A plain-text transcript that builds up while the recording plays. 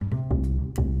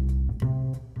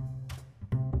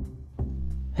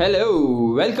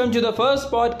Hello, welcome to the first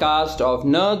podcast of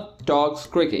Nerd Talks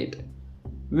Cricket,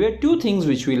 where two things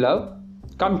which we love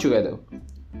come together: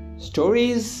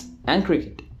 stories and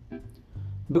cricket.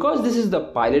 Because this is the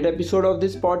pilot episode of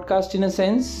this podcast in a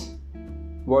sense,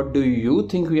 what do you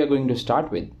think we are going to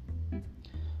start with?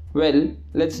 Well,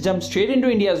 let's jump straight into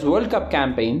India's World Cup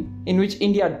campaign, in which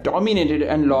India dominated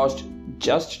and lost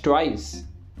just twice.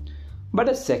 But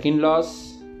a second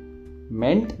loss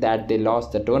meant that they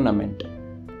lost the tournament.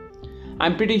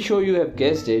 I'm pretty sure you have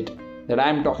guessed it, that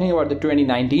I'm talking about the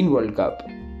 2019 World Cup.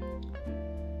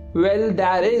 Well,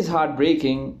 that is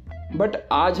heartbreaking, but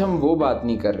आज हम वो बात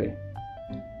नहीं कर रहे.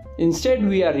 Instead,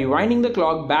 we are rewinding the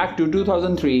clock back to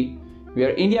 2003,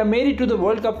 where India made it to the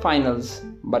World Cup finals,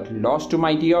 but lost to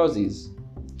mighty Aussies.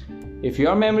 If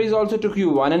your memories also took you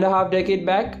 1.5 decades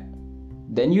back,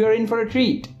 then you are in for a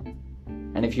treat.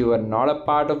 And if you were not a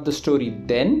part of the story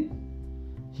then,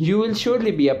 you will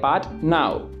surely be a part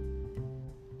now.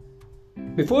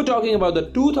 Before talking about the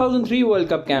 2003 World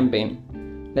Cup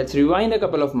campaign, let's rewind a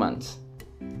couple of months.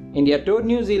 India toured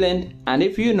New Zealand, and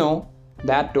if you know,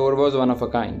 that tour was one of a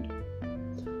kind.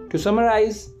 To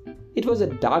summarize, it was a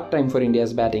dark time for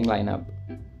India's batting lineup,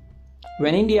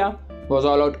 when India was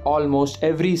all out almost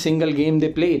every single game they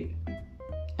played,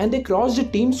 and they crossed a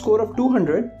team score of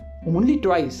 200 only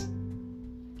twice.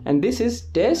 And this is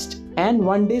Test and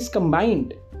One Days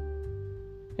combined.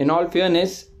 In all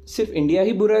fairness, सिर्फ India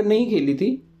ही बुरा नहीं खेली थी,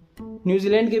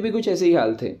 New Zealand के भी कुछ ऐसे ही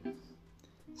हाल थे.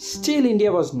 Still,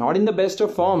 India was not in the best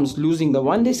of forms, losing the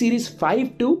one-day series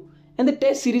 5-2 and the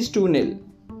test series 2-0.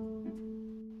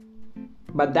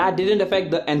 But that didn't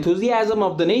affect the enthusiasm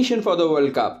of the nation for the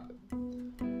World Cup.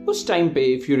 उस time पे,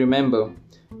 if you remember,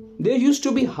 there used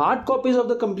to be hard copies of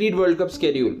the complete World Cup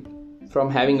schedule.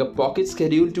 From having a pocket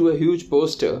schedule to a huge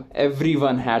poster,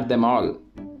 everyone had them all.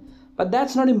 But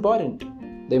that's not important.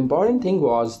 The important thing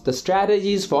was the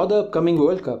strategies for the upcoming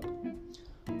World Cup.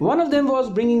 One of them was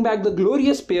bringing back the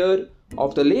glorious pair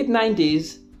of the late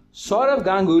 90s, Sourav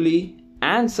Ganguly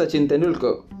and Sachin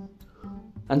Tendulkar.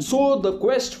 And so the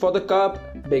quest for the cup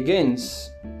begins.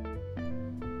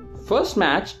 First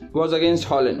match was against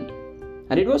Holland,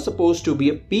 and it was supposed to be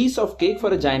a piece of cake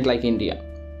for a giant like India.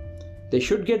 They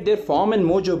should get their form and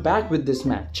mojo back with this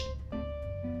match.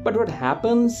 But what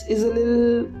happens is a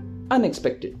little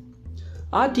unexpected.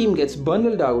 Our team gets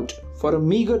bundled out for a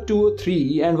meager 2 or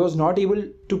 3 and was not able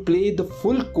to play the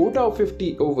full quota of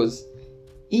 50 overs,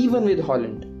 even with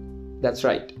Holland. That's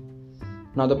right.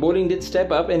 Now the bowling did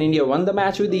step up and India won the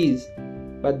match with ease.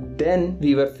 But then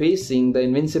we were facing the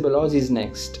invincible Aussies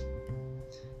next.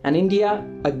 And India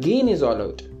again is all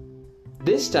out.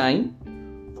 This time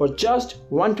for just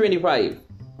 125.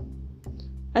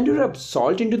 And to rub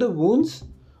salt into the wounds,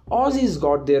 Aussies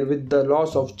got there with the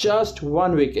loss of just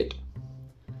 1 wicket.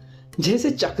 जैसे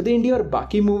चक दे India और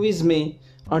बाकी movies में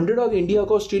underdog India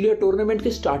को Australia tournament के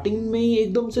starting में ही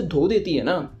एकदम से धो देती है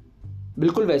ना,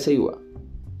 बिल्कुल वैसे ही हुआ.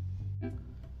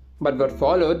 But what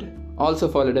followed also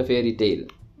followed a fairy tale.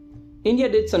 India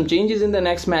did some changes in the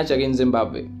next match against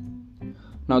Zimbabwe.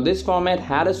 Now this format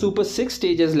had a Super 6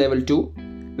 stage as level 2,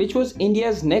 which was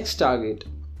India's next target,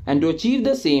 and to achieve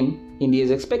the same, India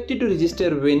is expected to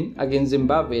register a win against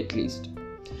Zimbabwe at least,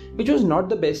 which was not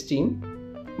the best team,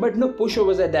 but no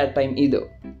pushovers at that time either.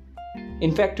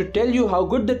 In fact, to tell you how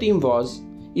good the team was,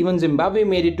 even Zimbabwe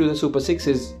made it to the Super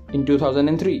 6s in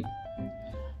 2003.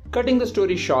 Cutting the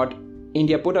story short,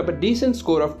 India put up a decent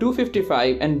score of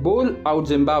 255 and bowled out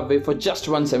Zimbabwe for just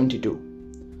 172.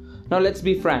 Now let's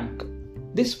be frank,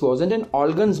 this wasn't an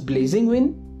all guns blazing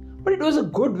win, but it was a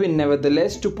good win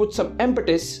nevertheless to put some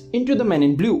impetus into the men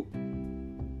in blue.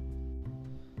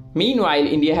 Meanwhile,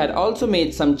 India had also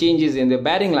made some changes in their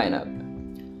batting lineup,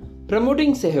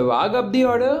 promoting Sehwag up the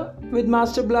order with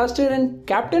Master Blaster and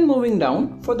captain moving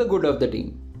down for the good of the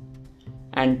team.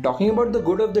 And talking about the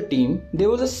good of the team, there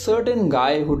was a certain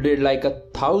guy who did like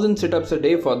 1,000 sit-ups a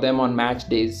day for them on match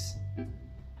days.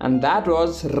 And that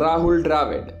was Rahul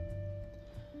Dravid.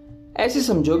 ऐसे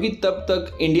समझो कि तब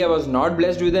तक India was not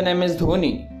blessed with an MS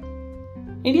Dhoni.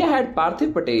 India had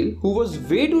Parthiv Patel, who was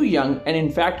way too young and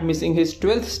in fact missing his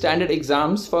 12th standard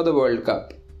exams for the World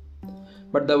Cup.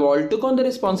 But the Wall took on the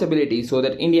responsibility so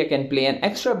that India can play an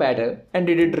extra batter and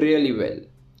did it really well.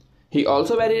 He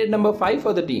also batted at number 5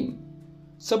 for the team,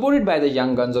 supported by the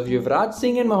young guns of Yuvraj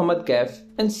Singh and Mohammad Kaif,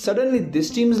 and suddenly this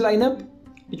team's lineup,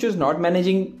 which was not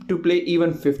managing to play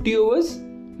even 50 overs,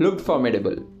 looked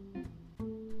formidable.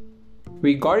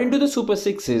 We got into the Super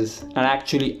 6s, and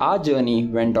actually our journey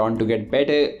went on to get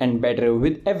better and better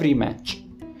with every match.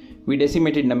 We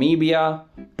decimated Namibia,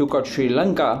 took out Sri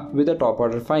Lanka with a top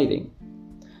order firing.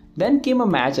 Then came a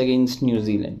match against New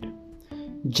Zealand.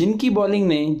 जिनकी bowling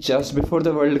ने just before the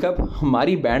world cup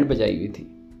हमारी band बजाई हुई थी.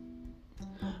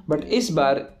 But इस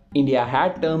बार India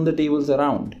had turn the tables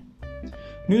around.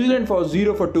 New Zealand was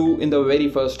 0 for 2 in the very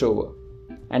first over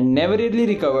and never really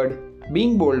recovered,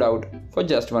 being bowled out for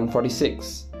just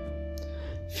 146.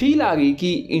 Feel आ गई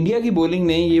कि India की bowling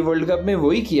ने ये वर्ल्ड कप में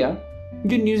वही किया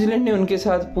जो न्यूजीलैंड ने उनके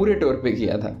साथ पूरे टूर पे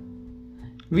किया था.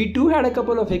 We too had a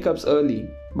couple of hiccups early,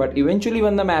 but eventually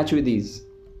won the match with ease.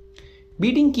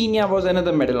 Beating Kenya was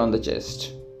another medal on the chest.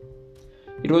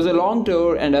 It was a long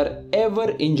tour and our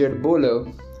ever-injured bowler,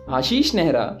 Ashish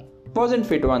Nehra, wasn't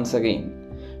fit once again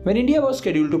when India was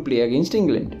scheduled to play against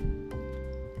England.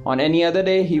 On any other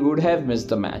day, he would have missed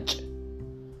the match.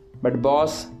 But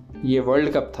boss, ये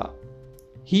World Cup था.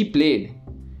 He played.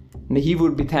 And he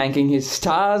would be thanking his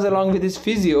stars along with his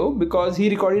physio because he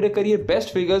recorded a career best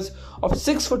figures of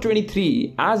 6 for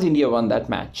 23 as India won that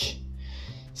match.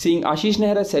 Seeing Ashish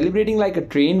Nehra celebrating like a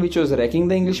train which was wrecking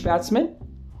the English batsmen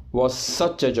was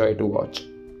such a joy to watch.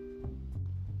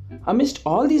 Amidst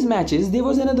all these matches, there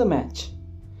was another match,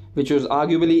 which was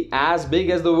arguably as big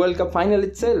as the World Cup final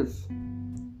itself.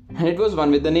 And it was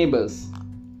one with the neighbours,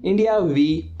 India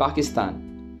v Pakistan.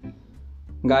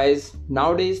 Guys,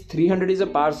 nowadays 300 is a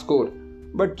par score,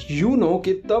 but you know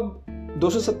कि तब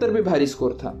 270 भी भारी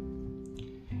score था.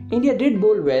 India did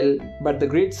bowl well, but the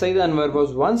great Saeed Anwar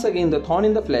was once again the thorn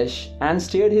in the flesh and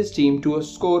steered his team to a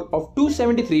score of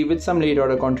 273 with some late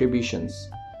order contributions.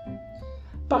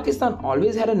 Pakistan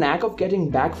always had a knack of getting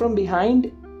back from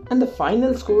behind, and the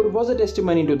final score was a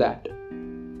testimony to that.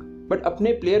 But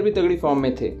अपने player भी तगड़ी form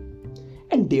में थे.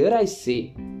 And dare I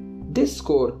say, this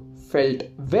score felt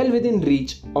well within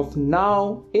reach of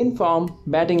now in-form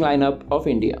batting lineup of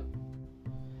India.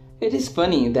 It is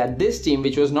funny that this team,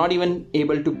 which was not even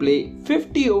able to play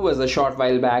 50 overs a short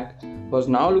while back, was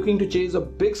now looking to chase a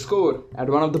big score at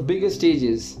one of the biggest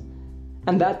stages.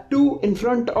 And that too in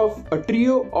front of a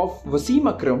trio of Wasim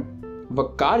Akram,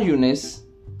 Waqar Younis,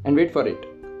 and wait for it,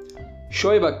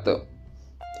 Shoaib Akhtar.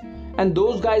 And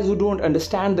those guys who don't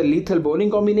understand the lethal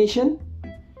bowling combination,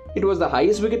 it was the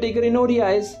highest wicket taker in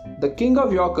ODIs, the king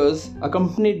of Yorkers,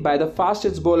 accompanied by the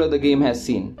fastest bowler the game has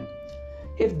seen.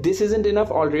 If this isn't enough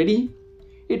already,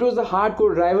 it was the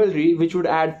hardcore rivalry which would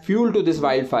add fuel to this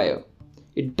wildfire.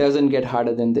 It doesn't get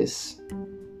harder than this.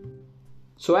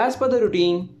 So as per the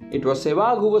routine, it was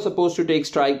Sehwag who was supposed to take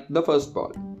strike the first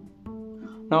ball.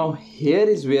 Now here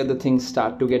is where the things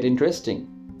start to get interesting.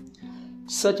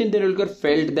 Sachin Tendulkar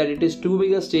felt that it is too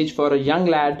big a stage for a young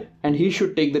lad and he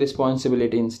should take the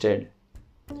responsibility instead.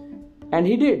 And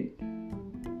he did.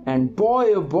 And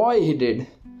boy oh boy he did.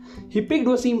 He picked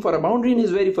Wasim for a boundary in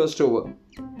his very first over.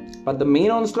 But the main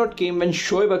onslaught came when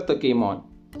Shoaib Akhtar came on.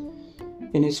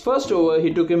 In his first over,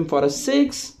 he took him for a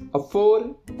 6, a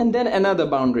 4 and then another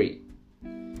boundary.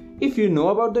 If you know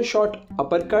about the shot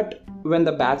uppercut when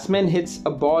the batsman hits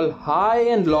a ball high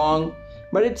and long,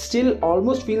 but it still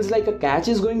almost feels like a catch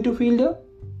is going to fielder,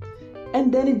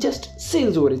 and then it just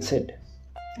sails over its head.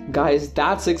 Guys,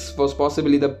 that 6 was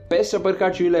possibly the best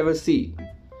uppercut you'll ever see.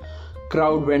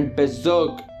 Crowd went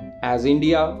berserk as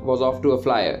India was off to a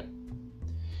flyer.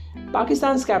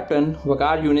 Pakistan's captain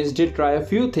Waqar Younis did try a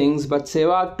few things, but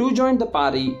Sehwag too joined the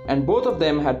party and both of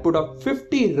them had put up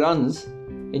 50 runs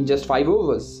in just 5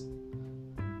 overs.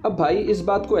 अब भाई इस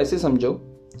बात को ऐसे समझो,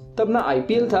 तब ना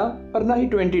IPL था और ना ही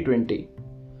 2020.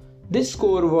 This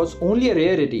score was only a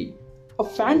rarity, a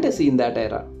fantasy in that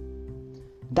era.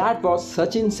 That was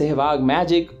Sachin Sehwag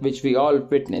magic which we all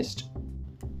witnessed.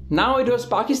 Now it was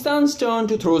Pakistan's turn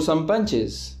to throw some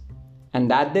punches. And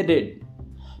that they did.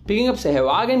 Picking up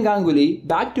Sehwag and Ganguly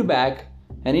back to back,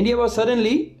 and India was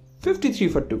suddenly 53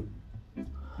 for 2.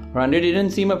 Run rate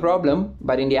didn't seem a problem,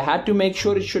 but India had to make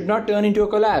sure it should not turn into a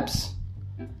collapse.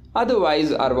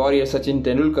 Otherwise, our warrior Sachin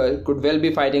Tendulkar could well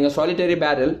be fighting a solitary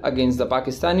battle against the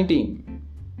Pakistani team.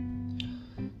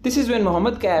 This is when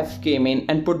Mohammad Kaif came in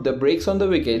and put the brakes on the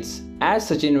wickets as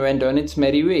Sachin went on its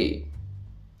merry way.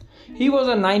 He was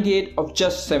on 98 of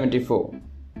just 74,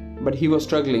 but he was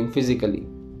struggling physically.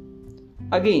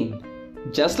 Again,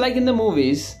 just like in the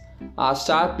movies, our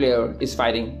star player is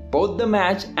fighting both the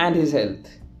match and his health.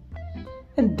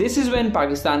 And this is when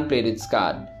Pakistan played its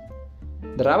card.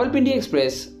 The Rawalpindi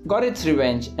Express got its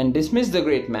revenge and dismissed the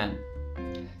great man.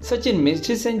 Sachin missed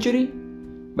his century,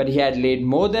 but he had laid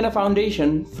more than a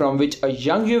foundation from which a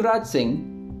young Yuvraj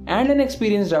Singh and an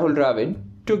experienced Rahul Dravid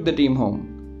took the team home.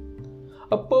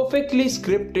 A perfectly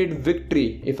scripted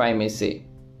victory, if I may say.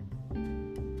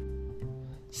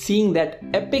 Seeing that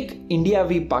epic India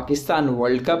v Pakistan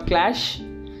World Cup clash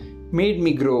made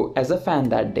me grow as a fan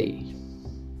that day.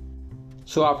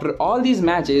 So after all these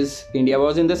matches, India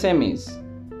was in the semis.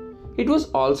 It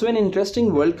was also an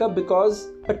interesting World Cup because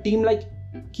a team like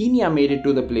Kenya made it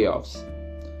to the playoffs.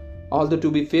 Although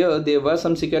to be fair, there were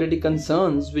some security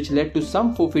concerns which led to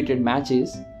some forfeited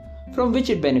matches from which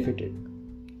it benefited.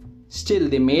 Still,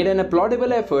 they made an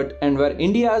applaudable effort and were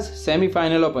India's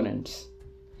semi-final opponents.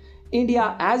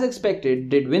 India, as expected,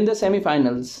 did win the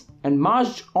semi-finals and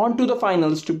marched on to the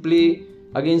finals to play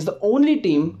against the only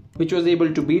team which was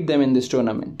able to beat them in this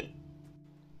tournament.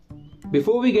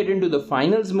 Before we get into the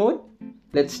finals mode,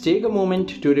 let's take a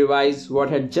moment to revise what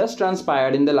had just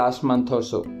transpired in the last month or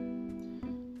so.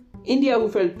 India, who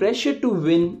felt pressured to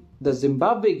win the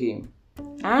Zimbabwe game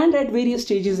and at various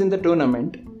stages in the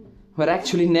tournament, were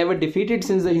actually never defeated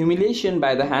since the humiliation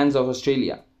by the hands of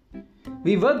Australia.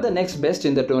 We were the next best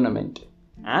in the tournament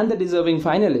and the deserving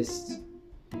finalists.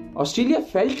 Australia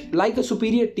felt like a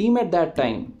superior team at that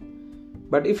time.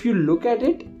 But if you look at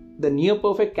it, the near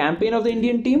perfect campaign of the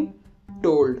Indian team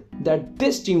told that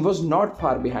this team was not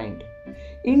far behind.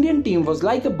 Indian team was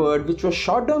like a bird which was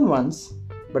shot down once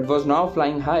but was now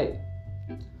flying high.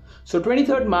 So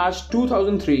 23rd March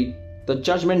 2003, the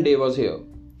judgment day was here.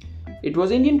 It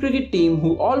was Indian cricket team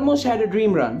who almost had a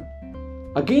dream run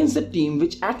against the team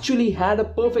which actually had a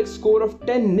perfect score of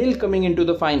 10-0 coming into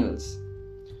the finals.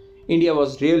 India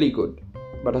was really good,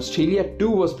 but Australia too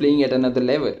was playing at another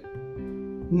level.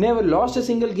 Never lost a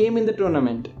single game in the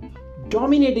tournament,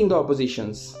 dominating the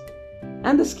oppositions.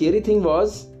 And the scary thing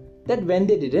was that when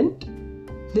they didn't,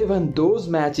 they won those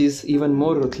matches even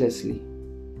more ruthlessly.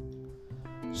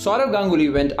 Sourav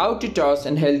Ganguly went out to toss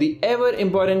and held the ever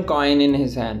important coin in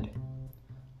his hand.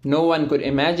 No one could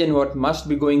imagine what must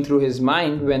be going through his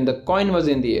mind when the coin was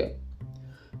in the air.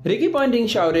 Ricky Ponting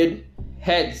shouted,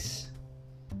 "Heads."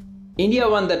 India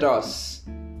won the toss,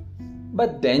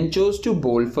 but then chose to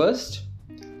bowl first.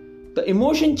 The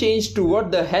emotion changed to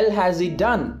what the hell has he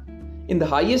done? In the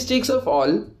highest stakes of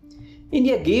all,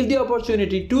 India gave the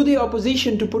opportunity to the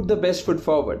opposition to put the best foot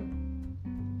forward.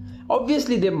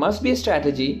 Obviously, there must be a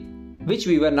strategy which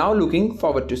we were now looking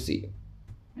forward to see.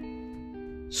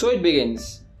 So it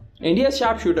begins. India's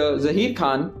sharpshooter Zaheer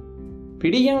Khan,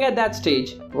 pretty young at that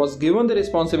stage, was given the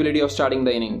responsibility of starting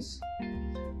the innings.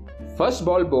 First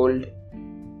ball bowled,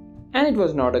 and it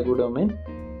was not a good omen.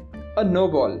 A no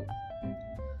ball.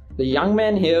 The young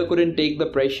man here couldn't take the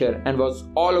pressure and was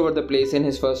all over the place in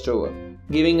his first over,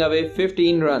 giving away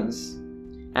 15 runs.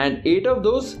 And 8 of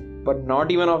those were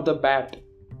not even off the bat.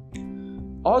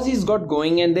 Aussies got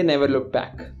going and they never looked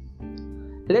back.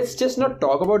 Let's just not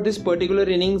talk about this particular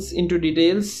innings into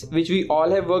details which we all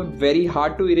have worked very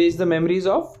hard to erase the memories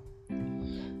of.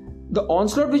 The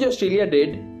onslaught which Australia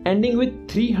did, ending with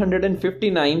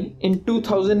 359 in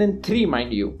 2003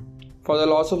 mind you, for the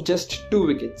loss of just 2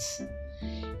 wickets.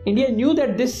 India knew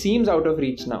that this seems out of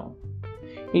reach now.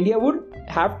 India would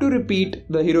have to repeat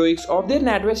the heroics of their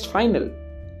NatWest final.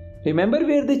 Remember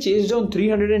where they chased down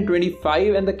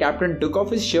 325 and the captain took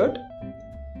off his shirt?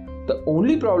 The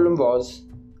only problem was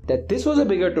that this was a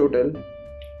bigger total,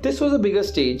 this was a bigger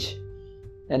stage,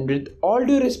 and with all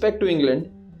due respect to England,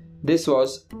 this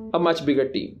was a much bigger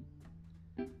team.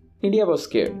 India was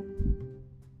scared.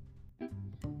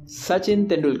 Sachin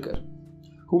Tendulkar,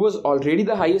 who was already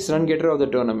the highest run getter of the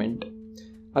tournament,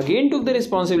 again took the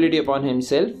responsibility upon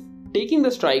himself, taking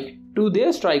the strike to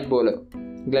their strike bowler,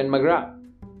 Glenn McGrath,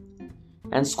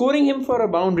 and scoring him for a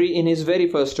boundary in his very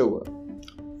first over,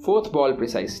 4th ball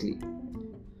precisely.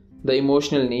 The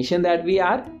emotional nation that we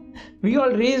are, we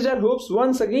all raised our hopes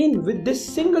once again with this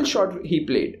single shot he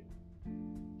played.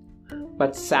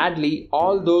 But sadly,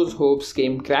 all those hopes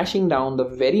came crashing down the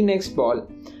very next ball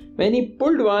when he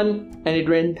pulled one and it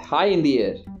went high in the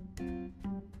air,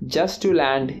 just to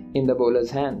land in the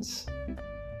bowler's hands.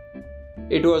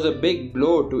 It was a big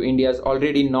blow to India's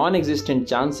already non-existent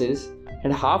chances,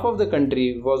 and half of the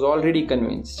country was already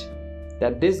convinced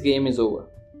that this game is over.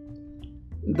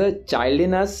 The child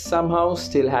in us somehow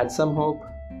still had some hope.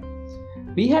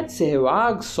 We had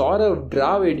Sehwag, Sourav,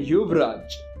 Dravid,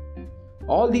 Yuvraj.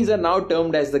 All these are now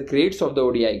termed as the greats of the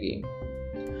ODI game.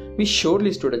 We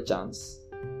surely stood a chance.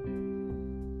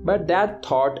 But that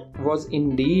thought was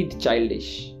indeed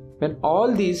childish when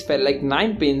all these felt like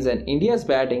 9 pins and India's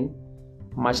batting,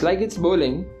 much like its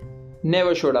bowling,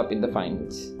 never showed up in the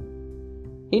finals.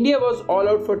 India was all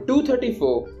out for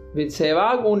 234, with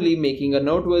Sehwag only making a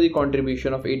noteworthy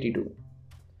contribution of 82.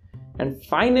 And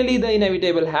finally the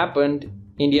inevitable happened.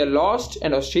 India lost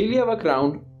and Australia were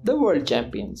crowned the world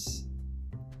champions.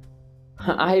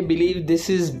 I believe this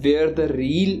is where the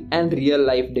real and real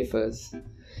life differs.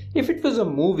 If it was a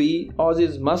movie,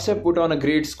 Aussies must have put on a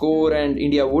great score and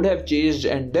India would have chased,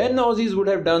 and then Aussies would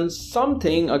have done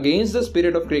something against the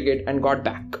spirit of cricket and got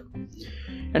back.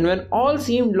 and when all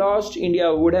seemed lost,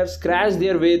 India would have scratched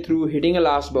their way through hitting a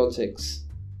last ball six.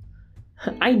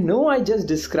 I know I just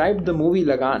described the movie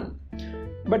Lagan,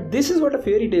 but this is what a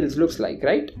fairy tale looks like,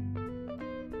 right?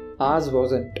 Ours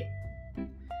wasn't.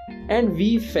 And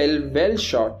we fell well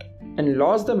short and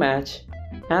lost the match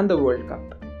and the World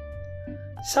Cup.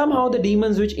 Somehow the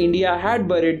demons which India had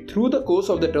buried through the course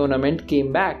of the tournament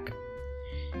came back.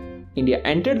 India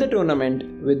entered the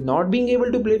tournament with not being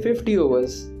able to play 50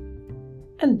 overs,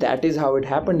 and that is how it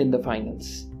happened in the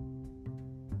finals.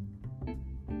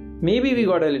 Maybe we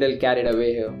got a little carried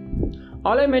away here.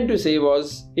 All I meant to say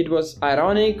was it was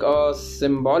ironic or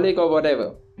symbolic or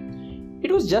whatever.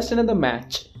 It was just another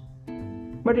match.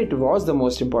 But it was the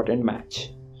most important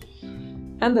match.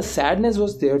 And the sadness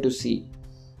was there to see.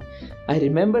 I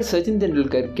remember Sachin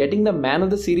Tendulkar getting the Man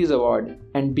of the Series award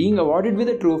and being awarded with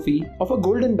a trophy of a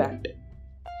golden bat.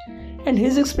 And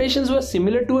his expressions were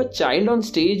similar to a child on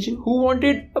stage who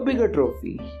wanted a bigger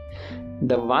trophy.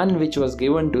 The one which was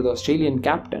given to the Australian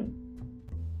captain.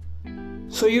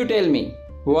 So you tell me,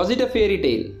 was it a fairy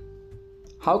tale?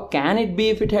 How can it be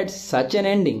if it had such an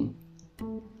ending?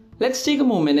 Let's take a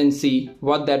moment and see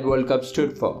what that World Cup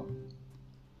stood for.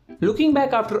 Looking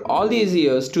back after all these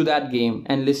years to that game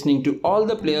and listening to all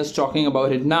the players talking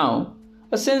about it now,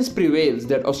 a sense prevails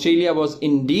that Australia was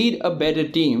indeed a better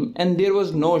team and there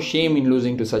was no shame in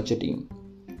losing to such a team.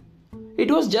 It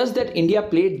was just that India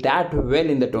played that well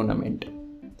in the tournament.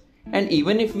 And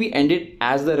even if we ended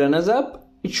as the runners-up,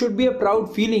 it should be a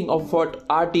proud feeling of what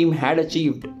our team had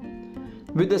achieved.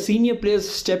 With the senior players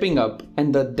stepping up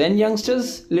and the then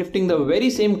youngsters lifting the very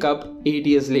same cup 8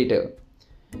 years later.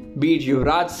 Be it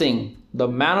Yuvraj Singh, the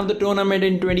man of the tournament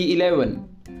in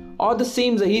 2011, or the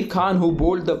same Zaheer Khan who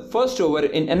bowled the first over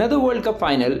in another World Cup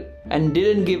final and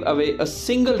didn't give away a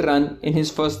single run in his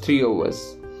first 3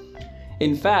 overs.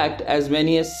 In fact, as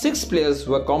many as 6 players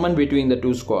were common between the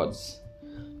two squads,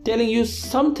 telling you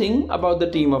something about the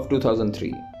team of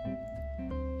 2003.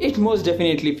 It most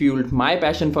definitely fueled my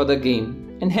passion for the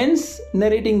game and hence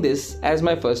narrating this as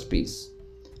my first piece.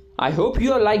 I hope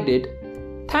you all liked it.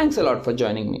 Thanks a lot for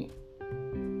joining me.